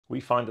We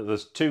find that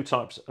there's two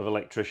types of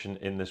electrician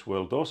in this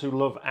world, those who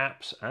love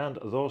apps and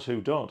those who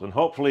don't. And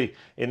hopefully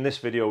in this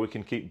video we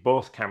can keep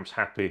both camps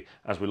happy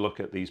as we look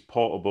at these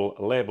portable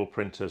label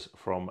printers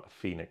from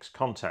eFIXX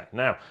Contact.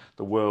 Now,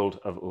 the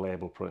world of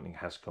label printing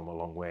has come a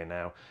long way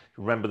now.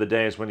 Remember the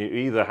days when you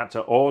either had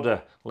to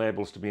order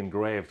labels to be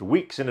engraved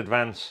weeks in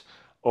advance,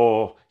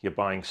 or you're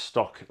buying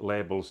stock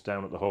labels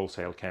down at the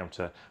wholesale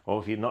counter, or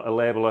if you're not a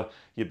labeler,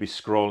 you'd be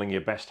scrolling your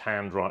best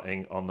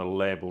handwriting on the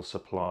label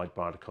supplied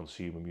by the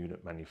consumer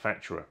unit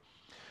manufacturer.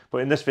 But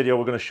in this video,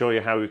 we're going to show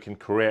you how you can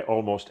create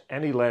almost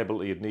any label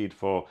that you'd need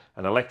for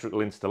an electrical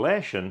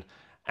installation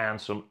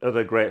and some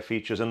other great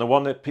features. And the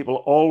one that people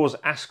always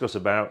ask us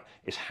about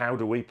is how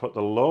do we put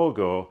the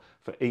logo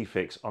for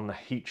eFIXX on the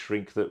heat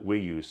shrink that we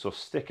use. So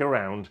stick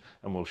around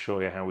and we'll show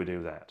you how we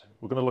do that.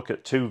 We're going to look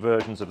at two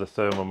versions of the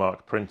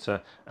Thermomark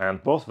printer,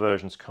 and both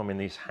versions come in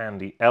these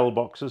handy L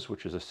boxes,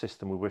 which is a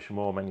system we wish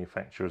more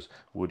manufacturers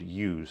would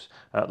use.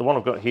 The one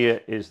I've got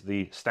here is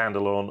the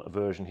standalone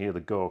version here, the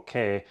GO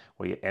K,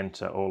 where you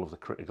enter all of the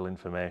critical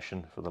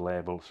information for the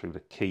label through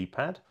the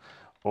keypad.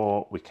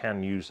 Or we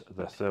can use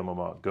the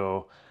Thermomark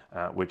GO,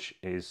 which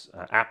is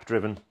app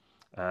driven,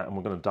 and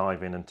we're going to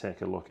dive in and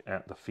take a look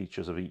at the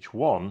features of each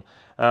one.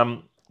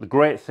 The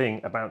great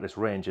thing about this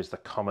range is the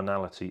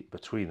commonality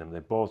between them. They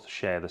both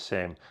share the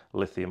same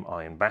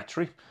lithium-ion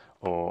battery,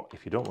 or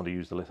if you don't want to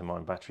use the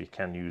lithium-ion battery, you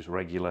can use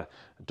regular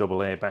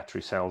AA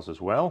battery cells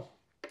as well.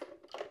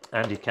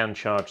 And you can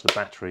charge the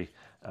battery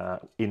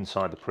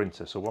inside the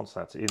printer. So once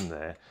that's in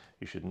there,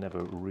 you should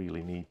never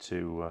really need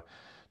to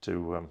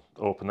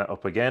open that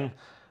up again.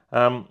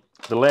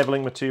 The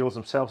labelling materials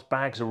themselves,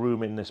 bags of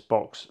room in this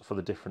box for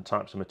the different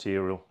types of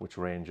material, which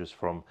ranges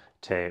from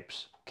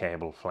tapes,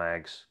 cable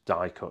flags,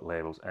 die cut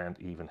labels, and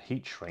even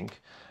heat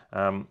shrink.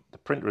 The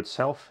printer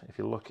itself, if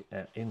you look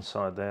at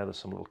inside there's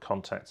some little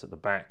contacts at the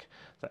back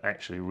that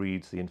actually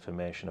reads the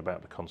information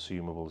about the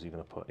consumables you're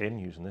going to put in.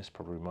 Using this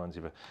probably reminds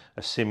you of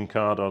a SIM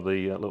card or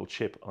the little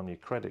chip on your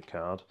credit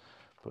card,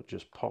 but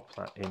just pop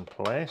that in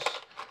place.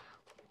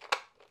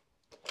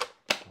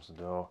 Close the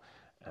door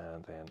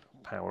and then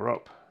power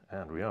up,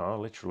 and we are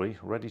literally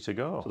ready to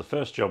go. So the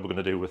first job we're going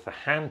to do with the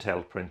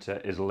handheld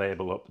printer is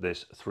label up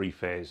this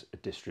three-phase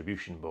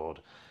distribution board.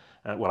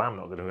 Well, I'm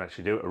not going to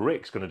actually do it.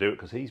 Rick's going to do it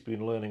because he's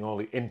been learning all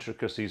the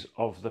intricacies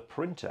of the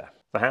printer.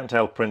 The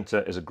handheld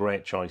printer is a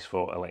great choice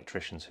for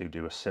electricians who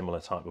do a similar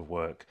type of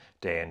work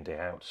day in, day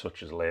out,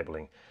 such as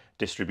labeling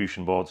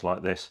distribution boards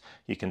like this.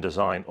 You can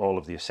design all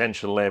of the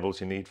essential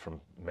labels you need,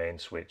 from main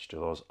switch to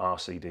those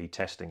RCD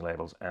testing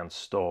labels, and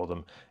store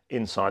them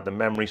inside the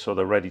memory so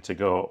they're ready to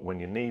go when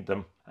you need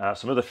them.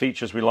 Some other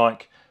features we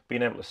like: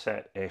 being able to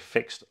set a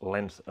fixed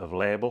length of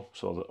label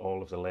so that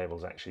all of the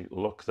labels actually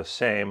look the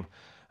same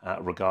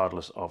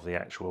regardless of the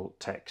actual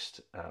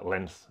text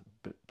length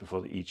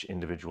before each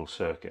individual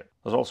circuit.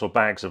 There's also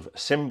bags of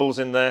symbols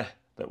in there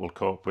that will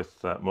cope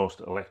with most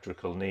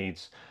electrical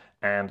needs.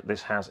 And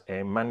this has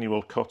a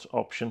manual cut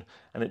option,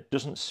 and it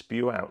doesn't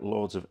spew out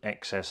loads of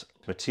excess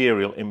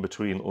material in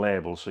between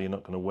labels, so you're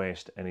not going to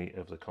waste any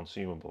of the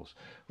consumables.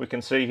 We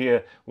can see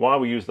here why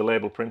we use the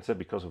label printer: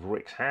 because of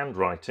Rick's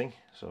handwriting.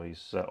 So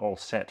he's all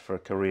set for a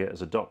career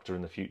as a doctor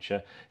in the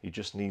future. He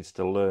just needs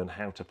to learn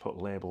how to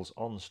put labels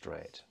on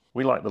straight.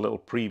 We like the little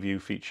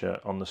preview feature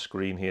on the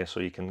screen here, so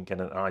you can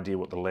get an idea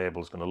what the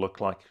label is going to look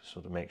like,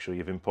 so to make sure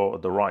you've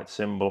imported the right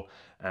symbol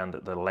and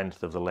that the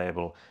length of the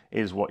label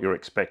is what you're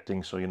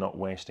expecting, so you're not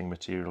wasting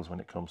materials when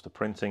it comes to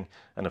printing.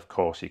 And of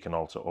course you can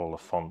alter all the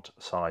font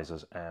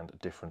sizes and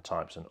different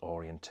types and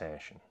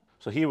orientation.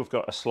 So here we've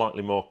got a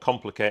slightly more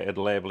complicated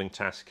labeling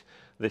task.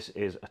 This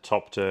is a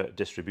top-tier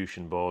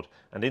distribution board,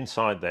 and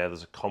inside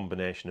there's a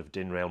combination of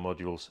DIN rail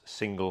modules,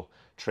 single,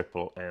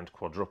 triple and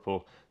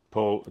quadruple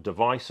pole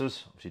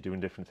devices, obviously doing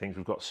different things.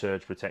 We've got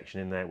surge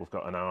protection in there. We've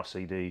got an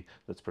RCD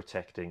that's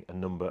protecting a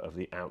number of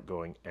the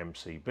outgoing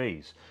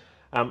MCBs.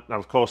 Now,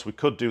 of course, we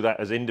could do that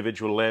as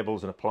individual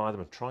labels and apply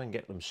them and try and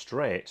get them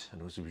straight.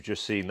 And as we've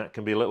just seen, that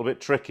can be a little bit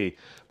tricky,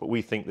 but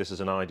we think this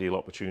is an ideal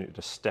opportunity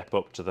to step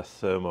up to the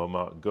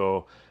Thermomark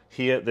GO.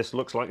 Here, this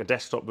looks like a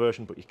desktop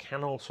version, but you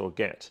can also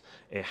get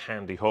a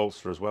handy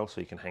holster as well,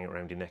 so you can hang it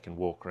around your neck and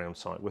walk around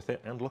site with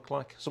it and look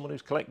like someone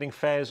who's collecting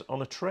fares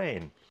on a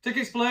train.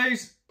 Tickets,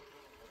 please.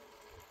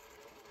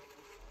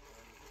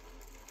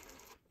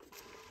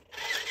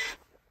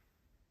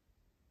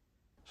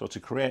 So to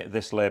create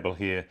this label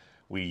here,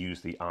 we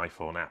use the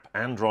iPhone app.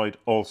 Android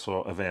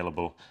also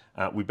available.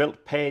 We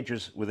built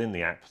pages within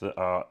the app that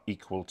are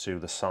equal to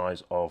the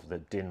size of the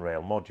DIN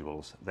rail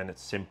modules. Then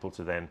it's simple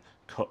to then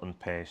cut and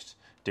paste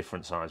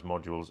different size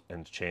modules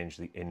and change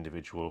the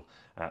individual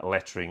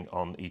lettering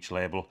on each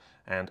label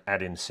and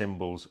add in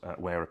symbols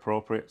where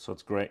appropriate. So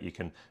it's great. You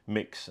can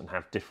mix and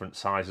have different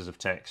sizes of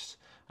text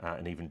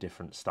and even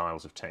different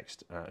styles of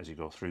text as you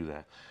go through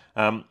there.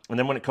 And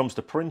then when it comes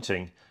to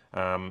printing,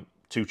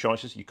 two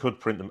choices. You could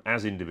print them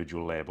as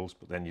individual labels,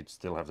 but then you'd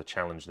still have the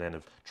challenge then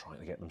of trying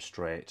to get them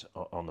straight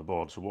on the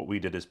board. So what we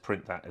did is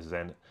print that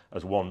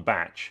as one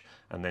batch,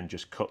 and then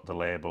just cut the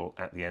label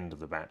at the end of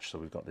the batch. So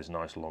we've got this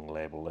nice long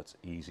label that's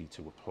easy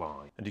to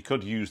apply. And you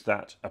could use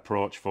that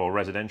approach for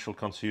residential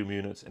consumer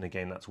units, and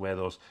again, that's where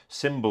those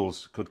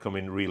symbols could come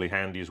in really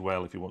handy as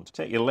well if you want to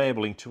take your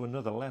labeling to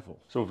another level.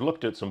 So we've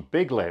looked at some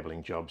big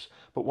labeling jobs,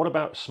 but what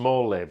about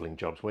small labeling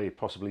jobs where you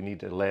possibly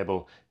need to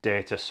label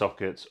data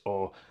sockets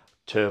or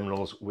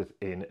terminals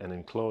within an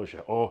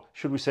enclosure? Or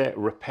should we say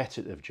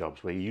repetitive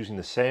jobs where you're using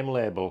the same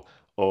label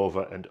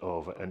over and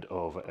over and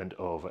over and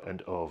over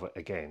and over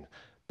again?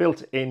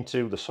 Built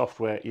into the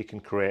software, you can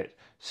create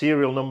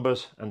serial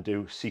numbers and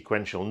do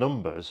sequential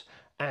numbers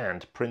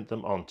and print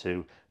them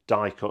onto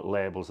die-cut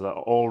labels that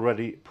are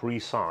already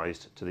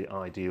pre-sized to the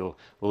ideal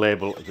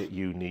label that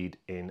you need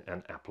in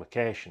an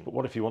application. But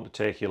what if you want to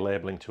take your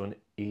labeling to an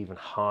even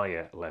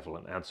higher level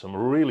and add some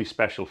really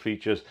special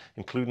features,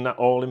 including that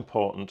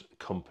all-important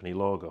company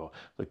logo?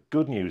 The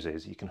good news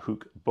is you can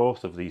hook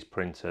both of these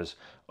printers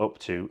up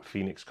to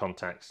eFIXX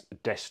Contact's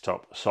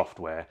desktop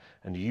software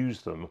and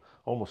use them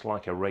almost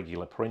like a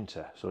regular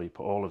printer. So you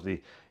put all of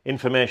the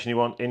information you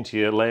want into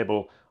your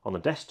label on the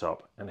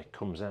desktop and it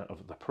comes out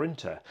of the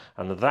printer.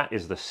 And that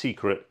is the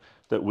secret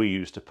that we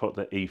use to put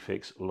the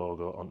eFIXX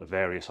logo onto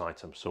various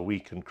items. So we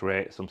can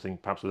create something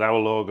perhaps with our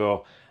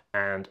logo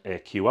and a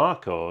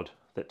QR code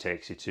that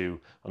takes you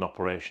to an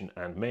operation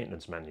and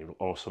maintenance manual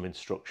or some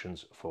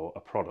instructions for a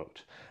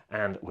product.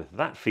 And with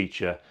that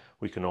feature,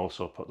 we can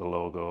also put the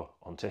logo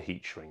onto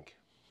heat shrink.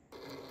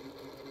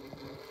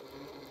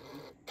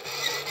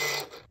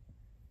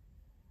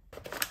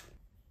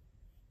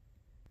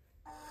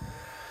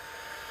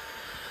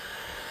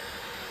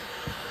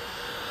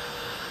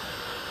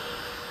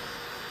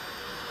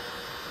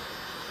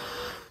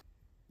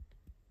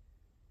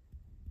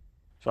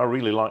 So I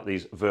really like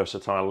these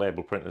versatile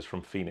label printers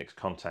from eFIXX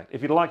Contact.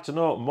 If you'd like to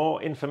know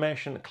more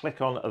information, click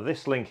on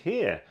this link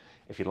here.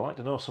 If you'd like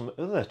to know some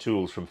other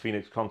tools from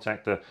eFIXX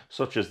Contact,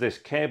 such as this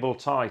cable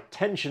tie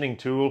tensioning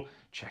tool,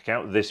 check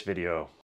out this video.